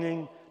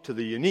belonging to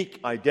the unique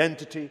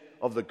identity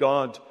of the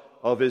God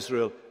of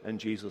Israel, and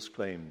Jesus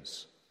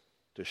claims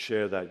to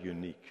share that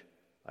unique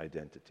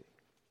identity.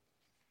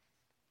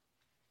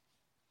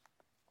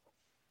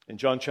 In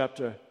John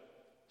chapter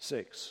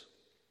 6,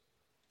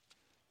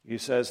 he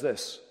says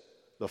this,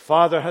 the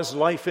Father has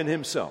life in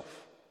himself,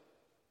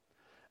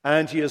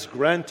 and he has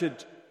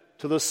granted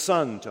to the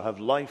Son to have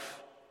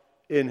life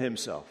in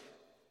himself.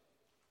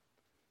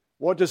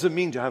 What does it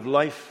mean to have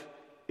life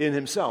in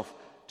himself?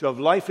 To have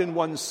life in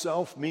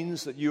oneself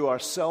means that you are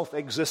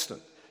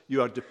self-existent.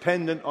 You are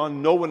dependent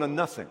on no one and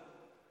nothing.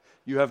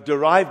 You have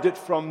derived it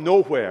from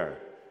nowhere,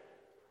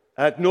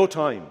 at no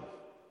time.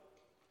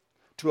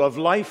 To have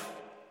life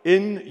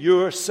in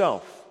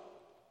yourself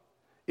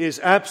is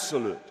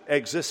absolute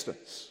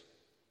existence.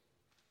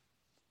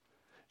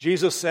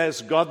 Jesus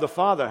says God the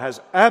Father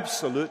has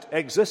absolute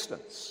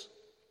existence.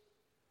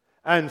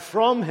 And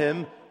from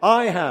him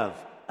I have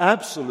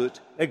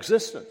absolute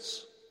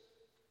existence.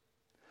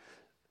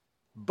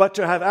 But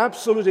to have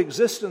absolute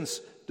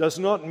existence does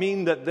not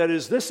mean that there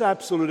is this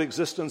absolute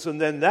existence and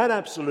then that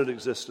absolute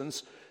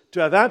existence. To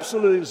have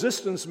absolute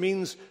existence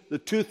means the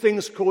two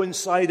things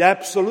coincide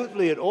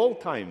absolutely at all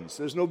times.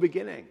 There's no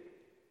beginning.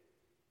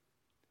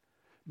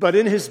 But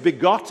in his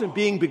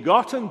being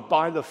begotten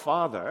by the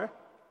Father,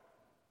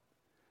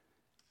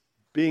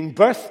 being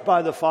birthed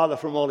by the Father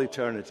from all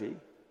eternity,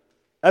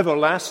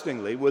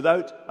 everlastingly,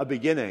 without a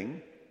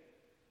beginning,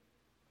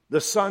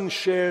 the Son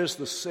shares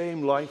the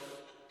same life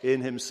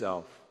in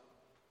himself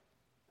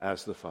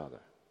as the Father.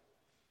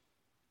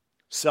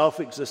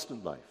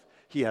 Self-existent life.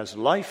 He has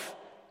life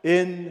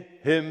in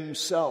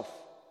himself.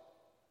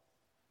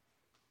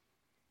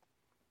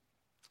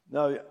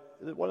 Now,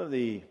 one of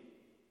the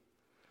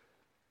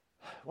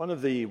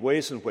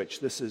ways in which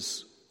this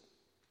is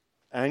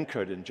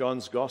anchored in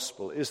John's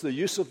Gospel is the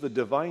use of the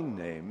divine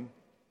name,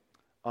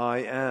 I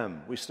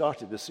am. We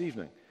started this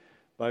evening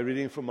by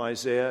reading from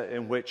Isaiah,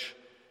 in which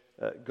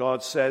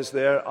God says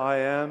there, I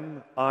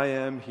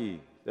am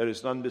he. There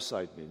is none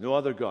beside me, no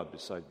other God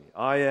beside me.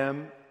 I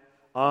am.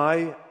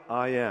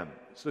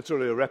 It's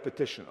literally a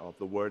repetition of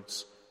the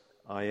words,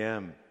 I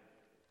am.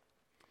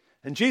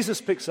 And Jesus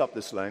picks up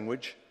this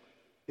language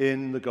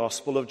in the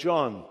Gospel of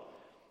John.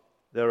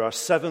 There are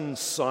 7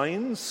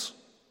 signs.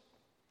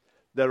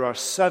 There are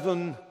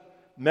 7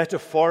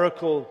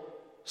 metaphorical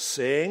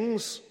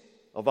sayings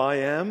of I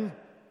am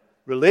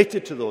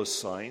related to those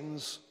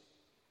signs.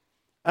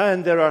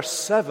 And there are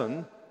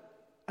 7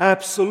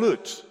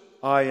 absolute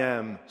I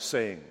am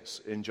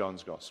sayings in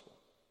John's Gospel.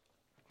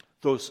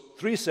 Those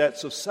 3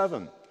 sets of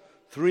 7,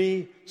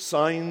 3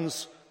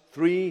 signs,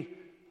 3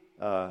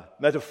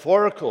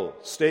 metaphorical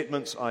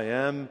statements I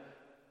am,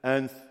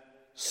 and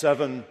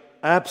 7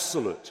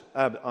 absolute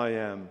I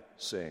am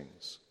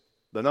sayings.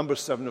 The number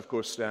 7, of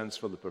course, stands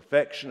for the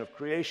perfection of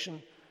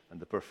creation and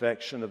the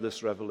perfection of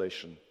this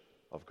revelation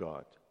of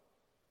God.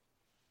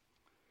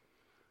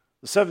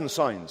 The 7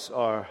 signs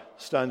are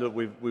standard.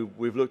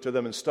 We've looked at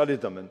them and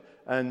studied them,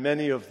 and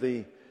many of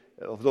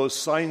those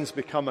signs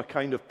become a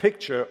kind of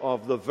picture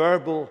of the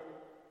verbal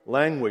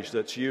language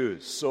that's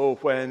used. So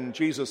when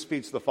Jesus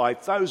feeds the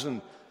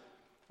 5,000,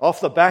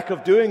 off the back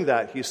of doing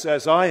that, he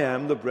says, I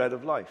am the bread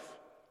of life.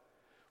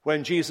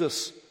 When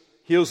Jesus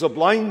heals a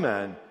blind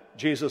man,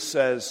 Jesus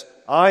says,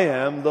 I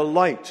am the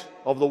light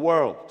of the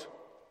world.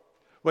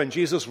 When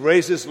Jesus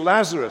raises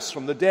Lazarus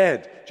from the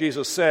dead,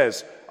 Jesus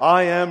says,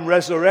 I am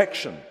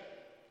resurrection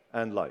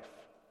and life.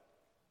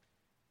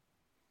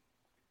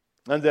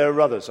 And there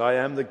are others. I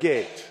am the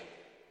gate.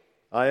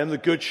 I am the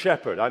good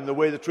shepherd. I'm the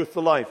way, the truth,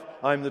 the life.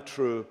 I'm the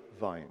true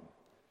vine.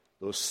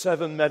 Those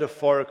 7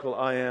 metaphorical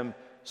I am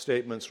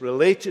statements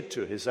related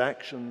to his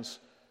actions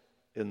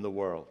in the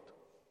world.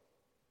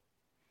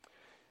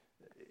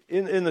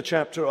 In the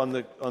chapter on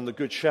the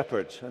Good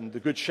Shepherd, and the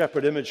Good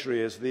Shepherd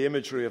imagery is the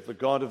imagery of the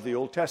God of the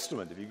Old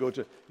Testament. If you go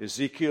to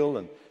Ezekiel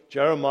and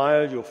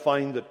Jeremiah, you'll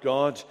find that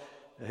God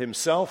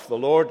himself, the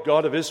Lord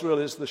God of Israel,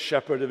 is the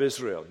shepherd of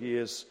Israel. He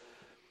is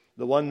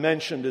the one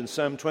mentioned in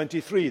Psalm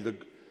 23,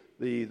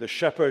 the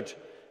shepherd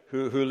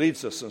who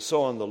leads us, and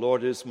so on. The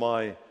Lord is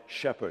my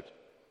shepherd.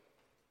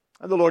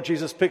 And the Lord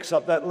Jesus picks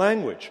up that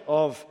language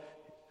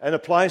and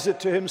applies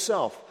it to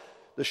himself.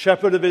 The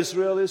shepherd of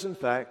Israel is in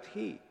fact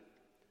he.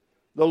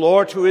 The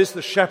Lord who is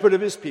the shepherd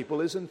of his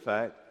people is in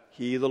fact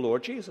he, the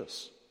Lord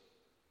Jesus.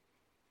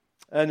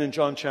 And in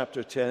John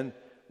chapter 10,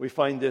 we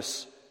find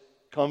this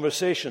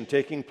conversation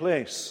taking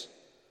place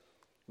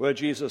where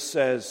Jesus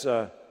says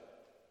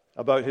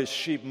about his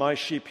sheep, my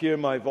sheep hear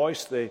my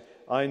voice,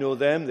 I know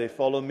them, they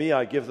follow me,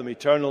 I give them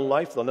eternal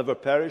life, they'll never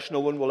perish, no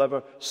one will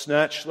ever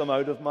snatch them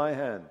out of my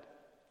hand.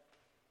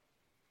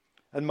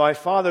 And my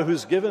Father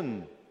who's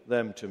given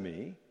them to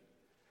me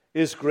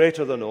is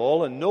greater than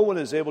all, and no one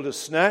is able to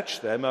snatch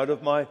them out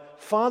of my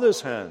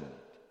Father's hand.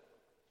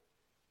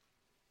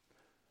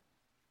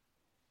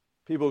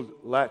 People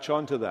latch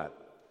onto that.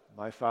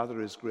 My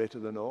Father is greater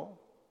than all.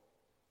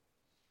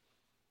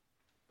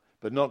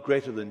 But not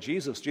greater than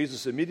Jesus.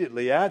 Jesus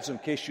immediately adds, in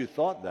case you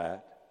thought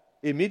that,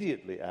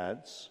 immediately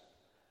adds,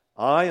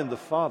 I and the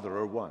Father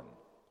are one.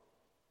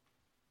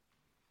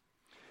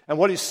 And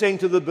what he's saying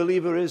to the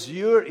believer is,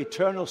 your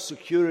eternal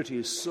security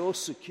is so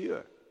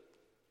secure.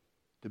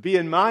 To be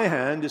in my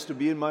hand is to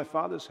be in my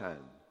Father's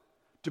hand.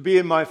 To be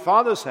in my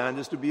Father's hand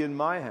is to be in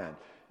my hand.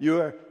 You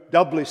are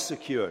doubly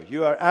secure.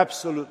 You are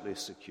absolutely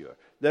secure.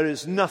 There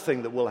is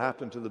nothing that will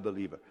happen to the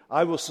believer.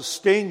 I will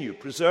sustain you,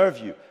 preserve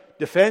you,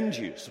 defend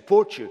you,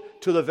 support you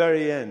to the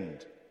very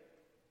end.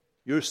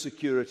 Your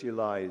security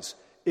lies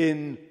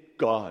in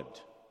God,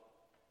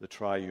 the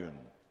triune,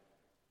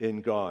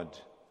 in God,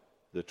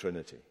 the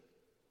Trinity.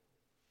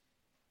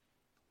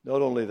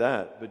 Not only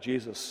that, but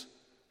Jesus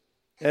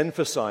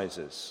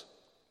emphasizes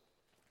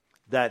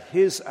that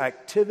his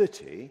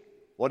activity,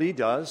 what he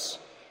does,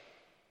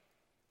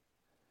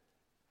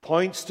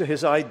 points to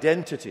his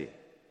identity.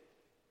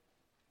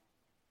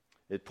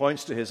 It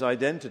points to his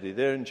identity.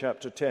 There in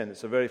chapter 10,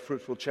 it's a very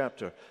fruitful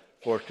chapter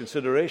for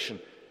consideration.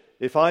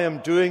 If I am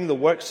doing the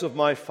works of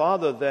my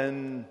Father,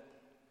 then,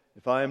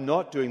 if I am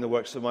not doing the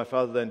works of my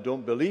Father, then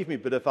don't believe me.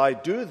 But if I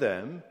do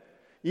them,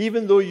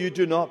 even though you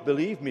do not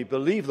believe me,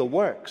 believe the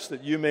works,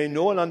 that you may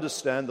know and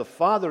understand the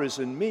Father is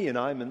in me and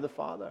I'm in the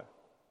Father.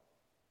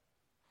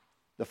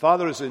 The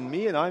Father is in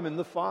me and I'm in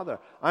the Father.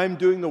 I'm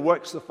doing the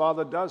works the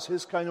Father does,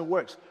 his kind of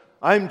works.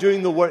 I'm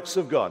doing the works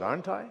of God,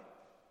 aren't I?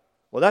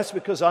 Well, that's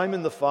because I'm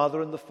in the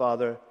Father and the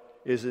Father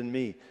is in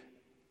me.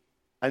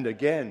 And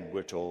again,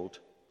 we're told,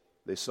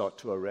 they sought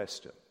to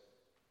arrest him.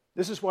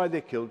 This is why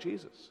they killed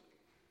Jesus.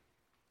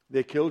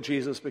 They killed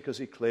Jesus because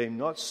he claimed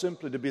not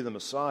simply to be the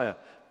Messiah,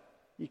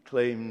 he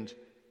claimed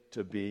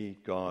to be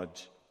God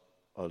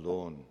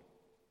alone.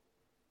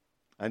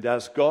 And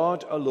as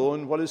God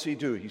alone, what does he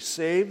do? He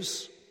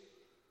saves,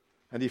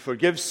 and he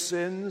forgives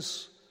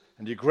sins,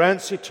 and he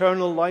grants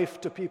eternal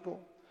life to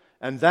people.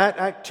 And that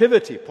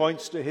activity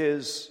points to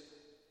his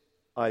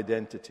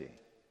identity.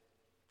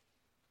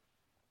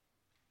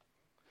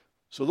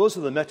 So those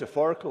are the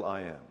metaphorical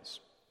I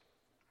ams.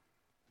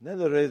 And then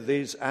there are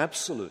these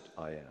absolute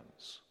I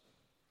ams.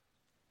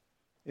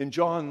 In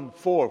John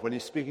 4, when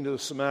he's speaking to the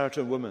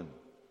Samaritan woman,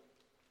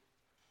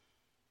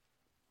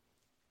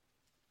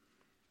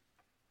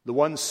 the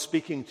one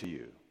speaking to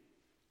you,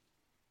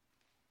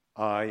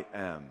 I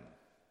am.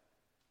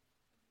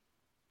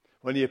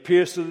 When he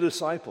appears to the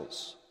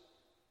disciples,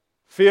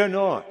 fear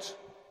not,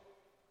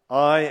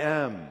 I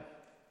am.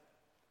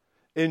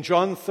 In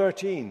John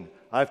 13,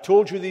 I've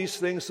told you these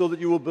things so that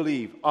you will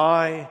believe.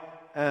 I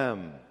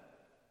am.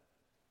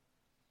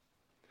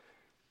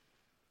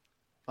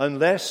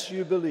 Unless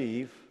you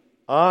believe,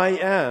 I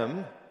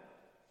am,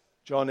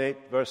 John 8,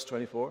 verse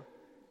 24.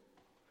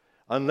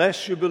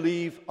 Unless you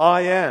believe,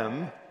 I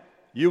am,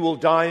 you will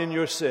die in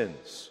your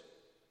sins.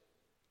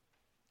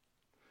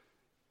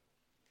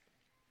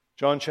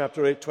 John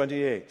chapter 8,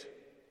 28.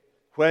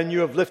 When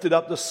you have lifted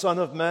up the Son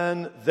of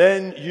Man,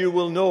 then you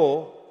will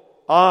know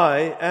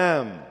I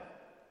am.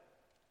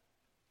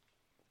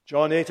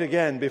 John 8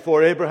 again,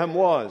 before Abraham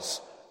was,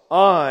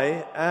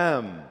 I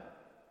am.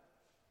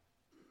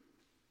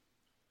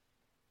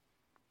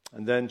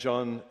 And then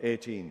John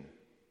 18,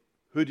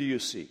 who do you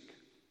seek?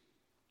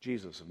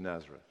 Jesus of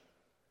Nazareth.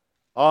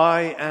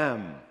 I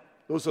am.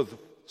 Those are the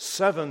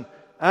 7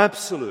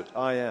 absolute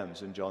I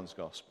ams in John's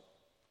Gospel.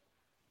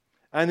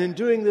 And in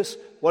doing this,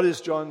 what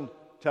is John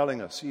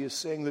telling us? He is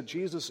saying that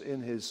Jesus,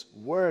 in his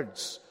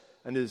words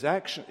and his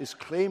action, is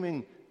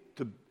claiming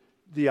to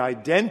the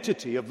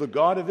identity of the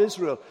God of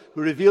Israel,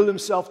 who revealed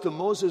himself to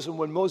Moses. And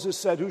when Moses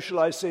said, who shall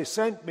I say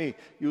sent me?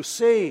 You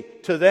say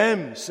to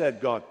them, said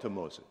God to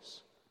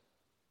Moses,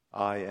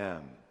 I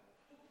am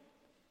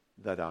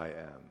that I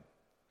am.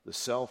 The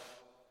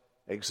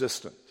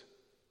self-existent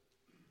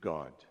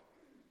God.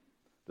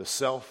 The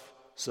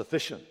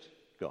self-sufficient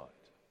God.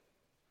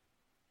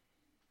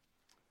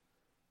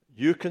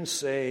 You can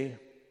say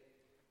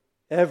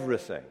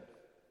everything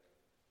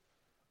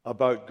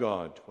about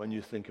God when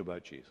you think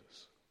about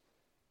Jesus,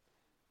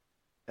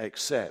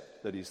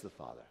 except that he's the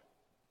Father.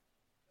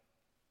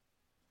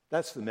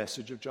 That's the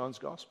message of John's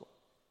Gospel.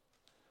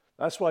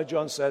 That's why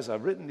John says,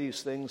 I've written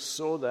these things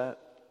so that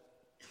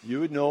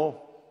you would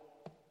know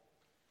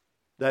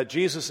that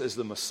Jesus is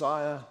the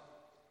Messiah,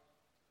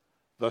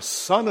 the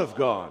Son of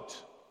God,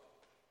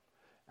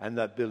 and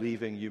that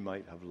believing you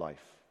might have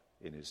life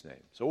in his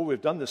name. So what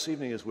we've done this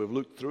evening is we've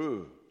looked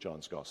through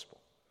John's Gospel,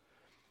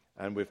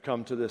 and we've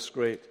come to this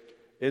great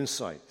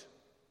insight.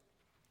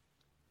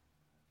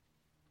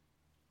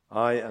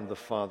 I and the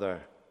Father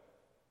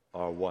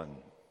are one.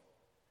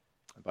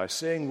 By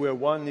saying we're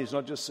one, he's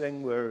not just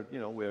saying we're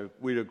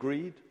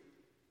agreed.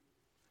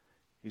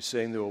 He's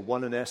saying that we're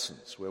one in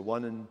essence, we're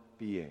one in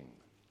being.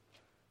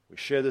 We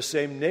share the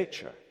same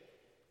nature.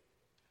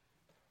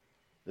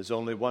 There's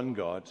only one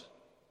God,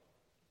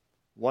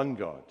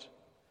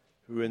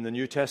 who in the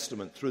New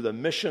Testament, through the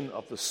mission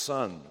of the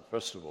Son,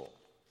 first of all,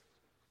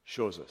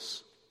 shows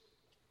us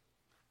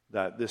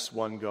that this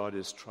one God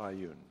is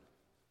triune,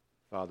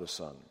 Father,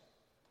 Son,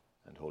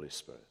 and Holy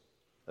Spirit.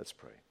 Let's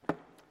pray.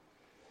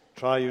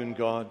 Triune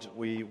God,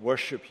 we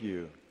worship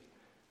you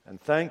and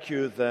thank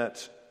you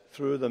that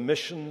through the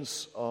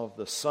missions of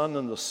the Son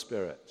and the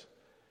Spirit,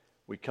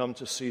 we come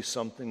to see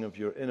something of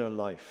your inner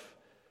life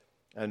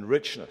and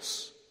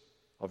richness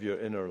of your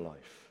inner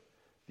life,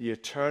 the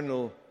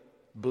eternal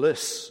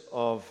bliss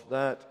of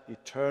that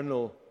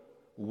eternal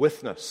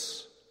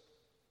witness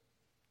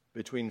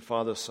between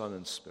Father, Son,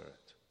 and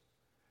Spirit.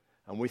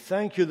 And we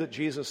thank you that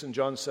Jesus in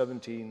John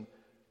 17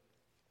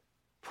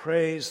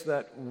 prays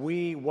that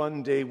we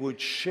one day would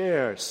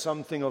share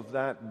something of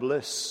that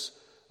bliss,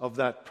 of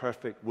that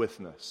perfect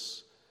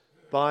witness,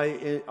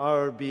 by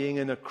our being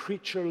in our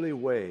creaturely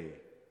way,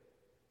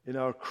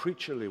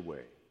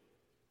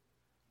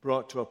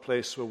 brought to a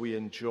place where we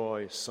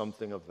enjoy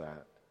something of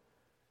that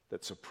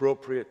that's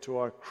appropriate to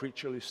our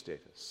creaturely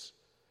status,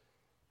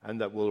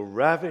 and that will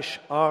ravish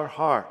our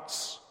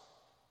hearts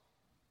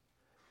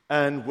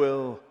and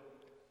will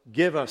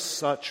give us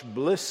such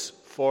bliss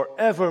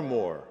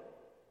forevermore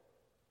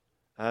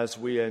as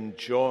we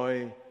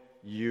enjoy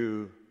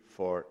you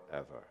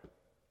forever.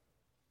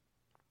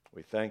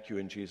 We thank you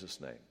in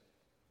Jesus' name.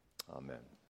 Amen.